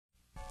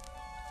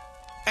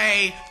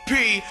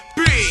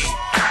APB.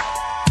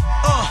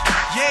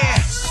 Yeah.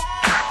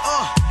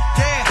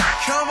 Yeah,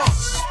 come on.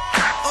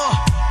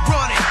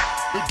 Run it.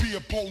 It be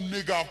a poor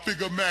nigga, I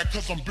figure mad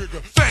cause I'm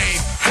bigger.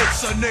 Fame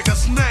hits a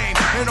nigga's name,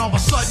 and all of a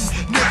sudden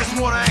niggas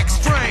wanna act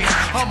strange.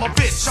 I'm a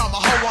bitch, I'm a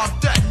hoe, I'm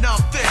that, and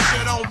I'm this.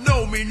 You don't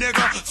know me,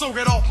 nigga, so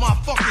get off my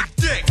fucking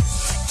dick.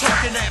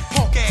 Talking that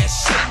punk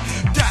ass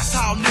shit, that's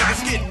how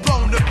niggas get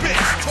blown to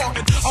bits.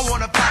 Talking, I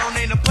want a battle,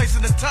 ain't a place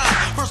and a time.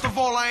 First of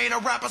all, I ain't a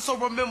rapper, so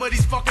remember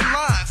these fucking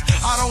lines.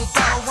 I don't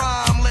battle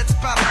rhyme, let's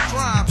battle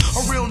crime.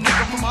 A real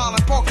nigga from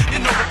Highland Park, you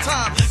know the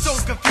time.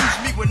 Don't confuse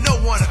me with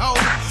no one, ho.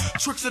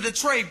 Tricks of the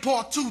Trade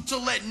Part 2 to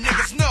let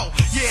niggas know.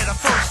 Yeah, the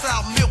first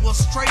album it was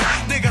straight.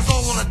 Niggas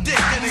all on a dick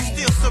and they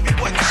still be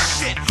what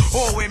shit.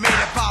 Or we made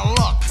it by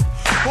luck.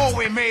 Or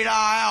we made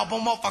our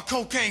album off of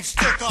cocaine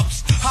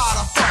stick-ups. How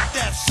the fuck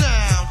that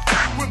sound?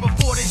 When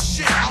before this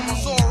shit I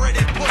was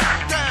already put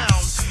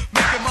down.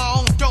 Making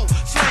my own dough,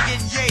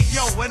 slinging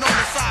yayo, and on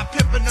the side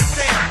pimping the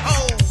damn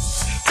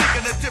hoes.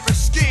 Thinking a different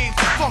scheme.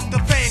 Fuck the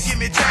fame, give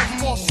me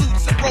Jaguar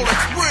suits and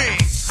Rolex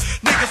rings.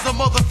 Niggas a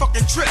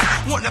motherfucking trip.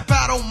 Wanting to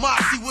battle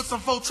Moxie with some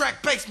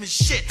 4-track basement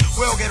shit.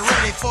 Well, get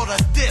ready for the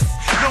diss.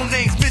 No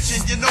names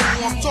mentioned, you know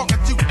who I'm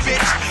talking to,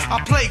 bitch. I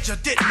played you,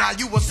 didn't I?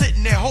 You were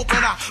sitting there hoping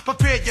I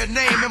prepared your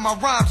name in my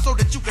rhyme so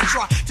that you can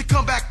try to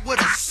come back with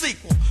a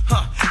sequel.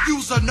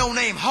 You's a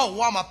no-name hoe,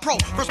 I'm a pro,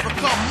 first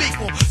become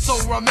equal. So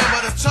remember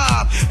the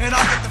time, and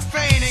I'll get the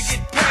fame and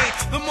get paid.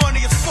 The money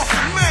is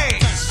fucking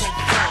made.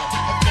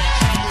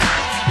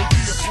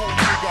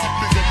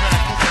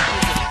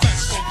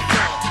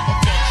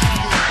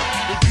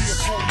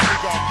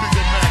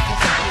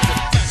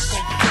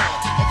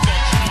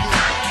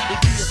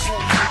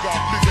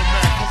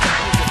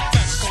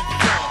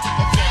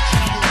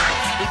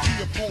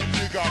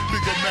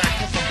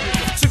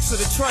 To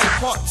the Trade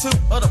Part 2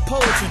 of the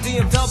poetry.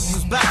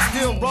 DMW's back,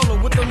 still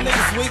rolling with them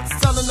niggas weak,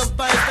 selling them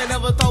things they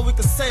never thought we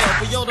could sell.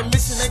 But yo, the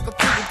mission ain't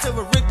complete until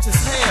we're rich as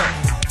hell.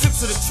 Trip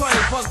to the train,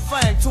 brought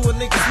fame to a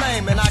nigga's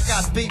name, and I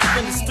got beef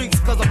in the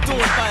streets cause I'm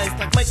doing things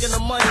like making the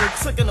money and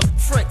tricking them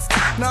tricks.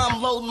 Now I'm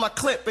loading my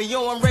clip and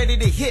yo, I'm ready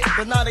to hit,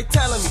 but now they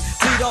telling me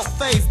we don't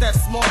phase that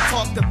small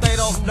talk that they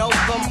don't know.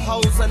 Them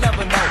hoes I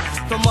never know.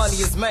 The money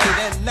is made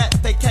and that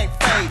they can't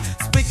fade.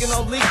 Speaking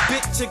on leak,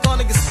 bitch, you're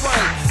gonna get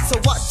sprayed. So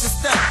watch your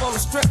step on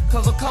the strip,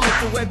 cause I'm coming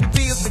through.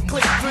 APB is the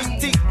click, 3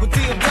 deep with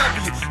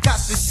DMW. Got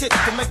this shit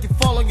to make you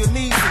fall on your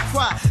knees and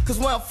cry. Cause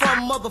where I'm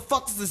from,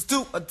 motherfuckers is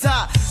do or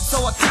die.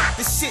 So I keep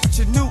the shit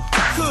you knew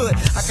you could.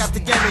 I got the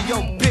game of yo,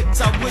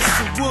 bitch, I wish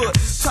you would.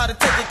 Try to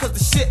take it cause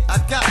the shit I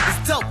got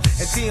is dope.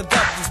 And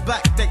DMW's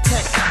back, they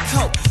can't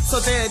cope. So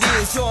there it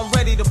is, yo, I'm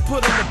ready to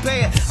put on the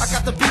bed. I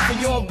got the beef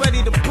and yo, I'm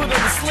ready to put on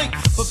to sleep.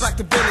 But back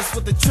to business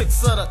with the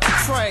tricks of the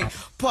trade.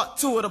 Part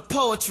 2 of the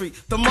poetry,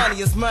 the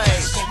money is made.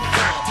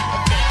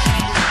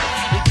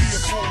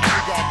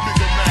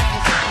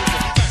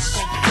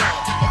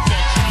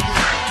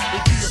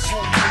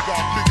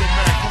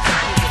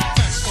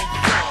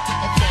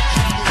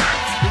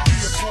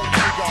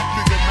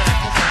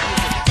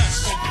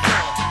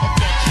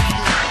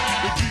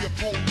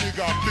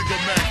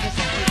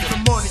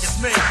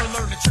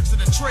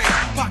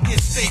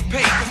 Pockets stay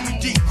paid cause we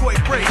decoy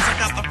braids. I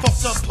got the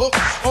fucked up hook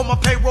on my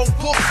payroll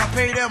books. I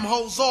pay them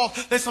hoes off,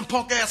 they some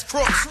punk ass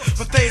crooks.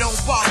 But they don't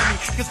bother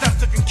me cause that's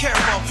taken care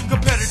of.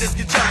 Competitors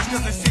get jealous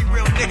cause they see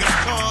real niggas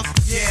cause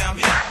yeah, I'm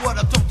hit. What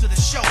I do to the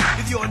show.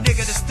 If you're a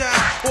nigga that's down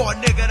or a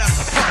nigga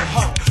that's a punk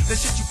hoe, the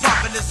shit you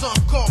poppin' is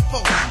uncalled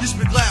for. You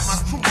should be glad my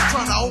crew's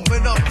trying to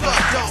open up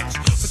blood doors.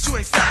 But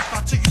you ain't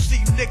satisfied till you see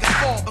niggas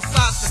fall.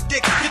 Besides the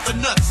dick, get the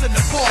nuts in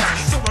the balls.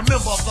 So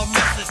remember the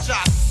message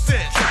I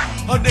sent.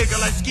 A nigga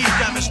like Ski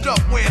damaged up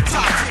wearing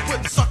toxic,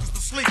 putting suckers to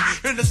sleep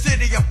in the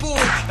city of boom.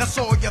 That's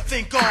all you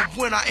think of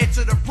when I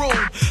enter the room.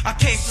 I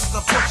came since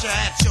a butcher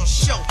at your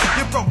show.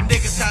 You broke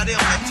niggas got ill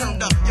and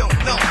turned up your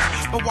nose.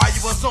 But while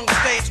you was on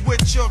stage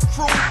with your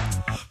crew,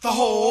 the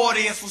whole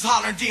audience was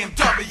hollering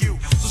DMW.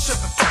 So shut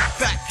the fuck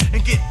back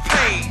and get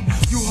paid.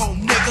 You hoe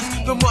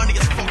niggas, the money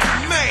is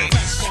fucking made.